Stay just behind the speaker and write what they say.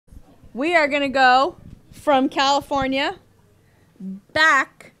We are going to go from California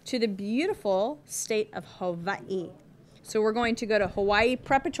back to the beautiful state of Hawaii. So we're going to go to Hawai'i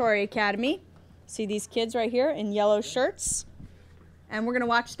Preparatory Academy. See these kids right here in yellow shirts? And we're going to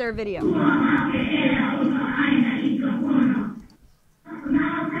watch their video.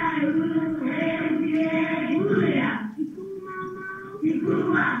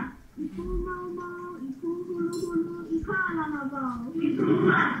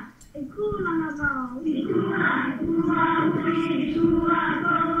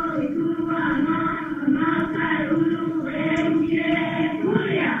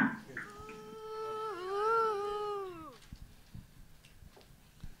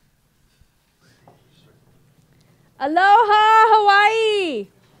 Aloha, Hawaii!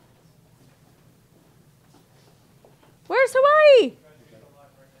 Where's Hawaii?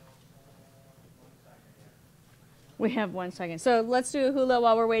 We have 1 second. So let's do a hula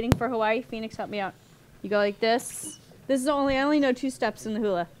while we're waiting for Hawaii. Phoenix, help me out. You go like this. This is I only know 2 steps in the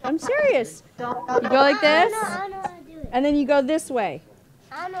hula. I'm serious. You go like this. I know how to do it. And then you go this way.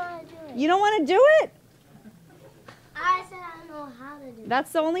 I know how to do it. You don't want to do it? I said I know how to do it.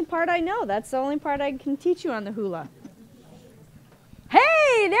 That's the only part I know. That's the only part I can teach you on the hula.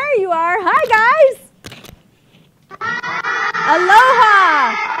 Hey, there you are. Hi, guys.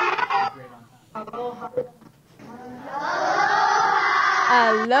 Aloha.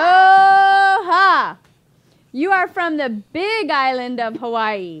 Aloha. You are from the big island of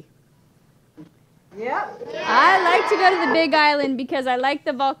Hawaii. Yep. I like to go to the big island because I like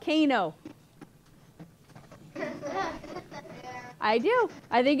the volcano. I do.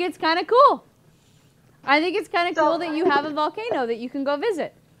 I think it's kind of cool. I think it's kind of cool that you have a volcano that you can go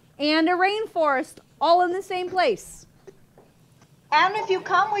visit. And a rainforest all in the same place. And if you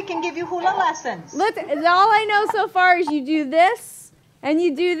come, we can give you hula lessons. All I know so far is you do this and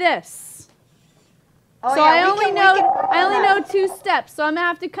you do this. Oh, So yeah, I only know 2 steps. So I'm going to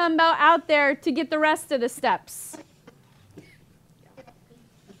have to come out there to get the rest of the steps.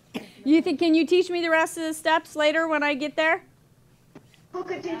 Can you teach me the rest of the steps later when I get there? Who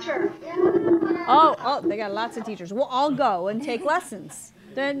could teach her? Oh, they got lots of teachers. We'll all go and take lessons.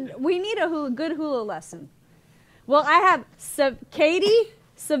 Then we need a good hula lesson. Well, I have Katie,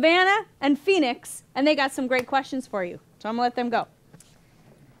 Savannah, and Phoenix, and they got some great questions for you. So I'm going to let them go.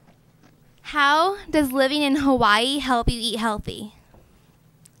 How does living in Hawaii help you eat healthy?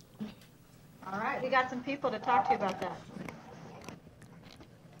 All right, we got some people to talk to you about that.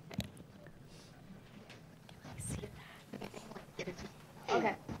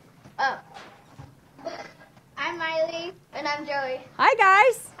 Okay. I'm Miley, and I'm Joey. Hi,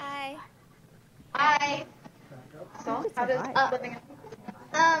 guys. Hi. Hi. So, how does living in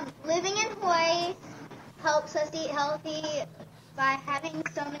Living in Hawaii helps us eat healthy by having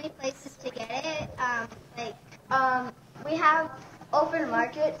so many places to get it. We have open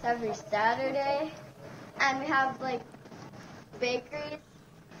markets every Saturday, and we have bakeries,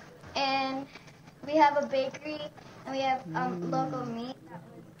 and we have a bakery, and we have local meat that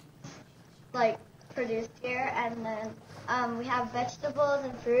was produced here, and then we have vegetables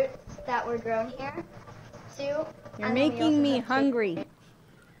and fruits that were grown here too. You're making me hungry.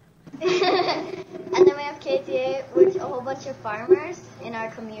 And then we have KTA, which a whole bunch of farmers in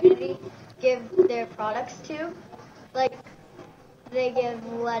our community give their products to. They give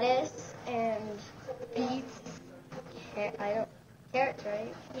lettuce and beets, carrots,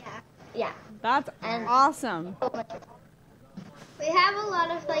 right? Yeah. That's awesome. We have a lot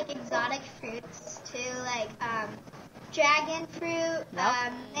of exotic fruits too, dragon fruit,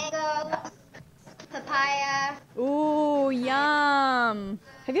 mangoes, papaya. Ooh, yum.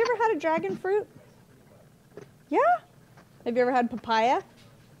 Have you ever had a dragon fruit? Yeah? Have you ever had papaya?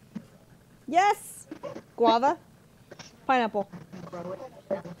 Yes. Guava? Pineapple. All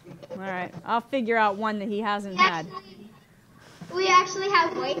right. I'll figure out one that he hasn't had. We actually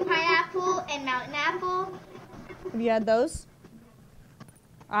have white pineapple and mountain apple. Have you had those?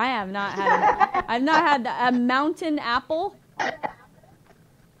 I have not had. I've not had a mountain apple.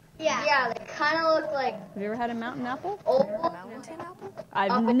 Yeah, they kind of look like. Have you ever had a mountain apple? Oval. Mountain apple?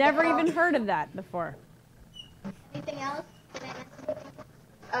 I've never even heard of that before. Anything else?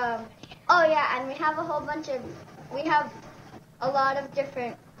 Oh yeah, and we have a whole bunch of. We have a lot of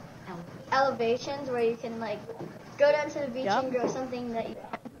different elevations where you can go down to the beach and grow something that you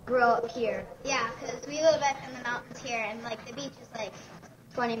grow up here. Yeah, because we live up in the mountains here, and the beach is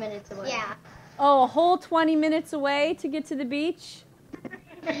 20 minutes away. Yeah. Oh, a whole 20 minutes away to get to the beach?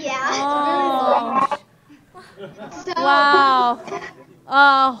 Yeah. Oh. So, Wow.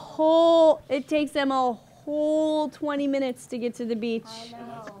 It takes them a whole 20 minutes to get to the beach.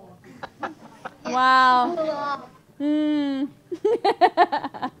 Wow.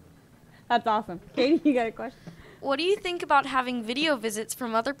 That's awesome. Katie, you got a question? What do you think about having video visits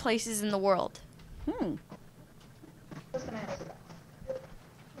from other places in the world? Who's gonna answer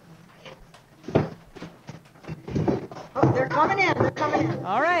that? Oh, they're coming in. They're coming in.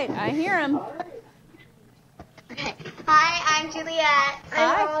 All right, I hear him. Okay. Hi, I'm Juliet.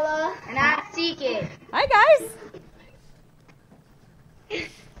 Hi. I'm Lola. And I'm Seekit. Hi, guys.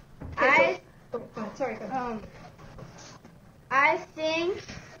 Sorry. Go ahead. I think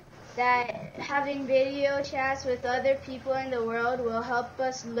that having video chats with other people in the world will help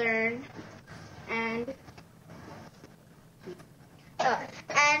us learn and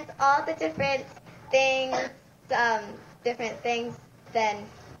all the different things than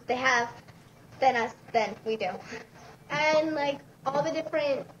they have than we do. And like all the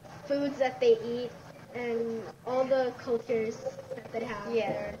different foods that they eat and all the cultures that they have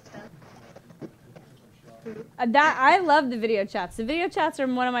there and stuff. I love the video chats. The video chats are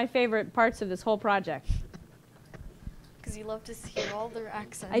one of my favorite parts of this whole project. Because you love to hear all their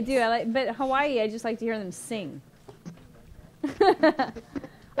accents. I do. But Hawaii, I just like to hear them sing.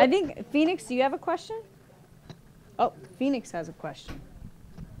 I think, Phoenix, do you have a question? Oh, Phoenix has a question.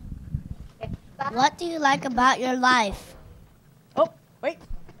 What do you like about your life? Oh, wait.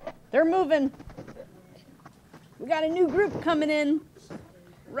 They're moving. We got a new group coming in.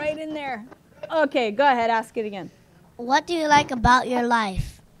 Right in there. Okay, go ahead. Ask it again. What do you like about your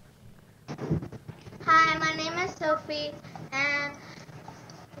life? Hi, my name is Sophie, and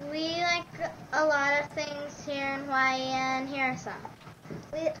we like a lot of things here in Hawaii, and here are some.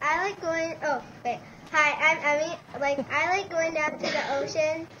 I like going. Oh, wait. Hi, I'm Emmy. I like going down to the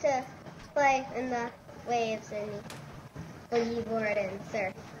ocean to play in the waves and boogie board and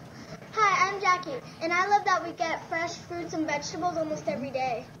surf. Hi, I'm Jackie, and I love that we get fresh fruits and vegetables almost every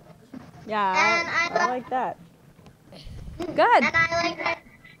day. Yeah, And I like that. Good. And I like my.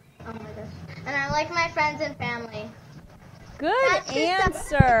 Oh my gosh. And I like my friends and family. Good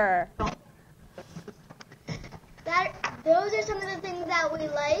answer. Those are some of the things that we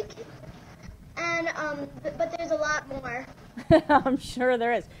like, and but there's a lot more. I'm sure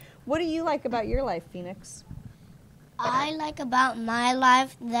there is. What do you like about your life, Phoenix? I like about my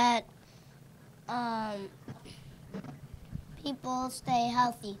life that people stay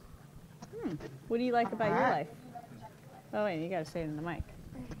healthy. What do you like about your life? Oh, wait, you got to say it in the mic.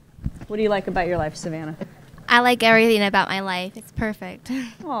 What do you like about your life, Savannah? I like everything about my life. It's perfect.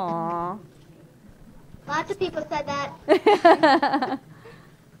 Aww. Lots of people said that.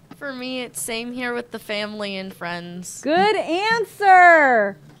 For me, it's same here with the family and friends. Good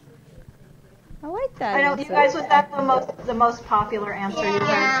answer. I like that. I know, answer. you guys, was that the most popular answer you heard?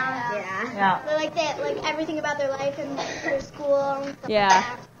 Yeah. They like that, like everything about their life and their school and stuff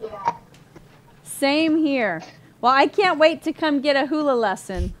Yeah. like that. Same here. Well, I can't wait to come get a hula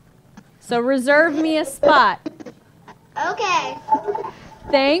lesson. So reserve me a spot. Okay.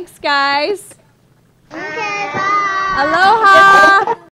 Thanks, guys. Okay, bye. Aloha.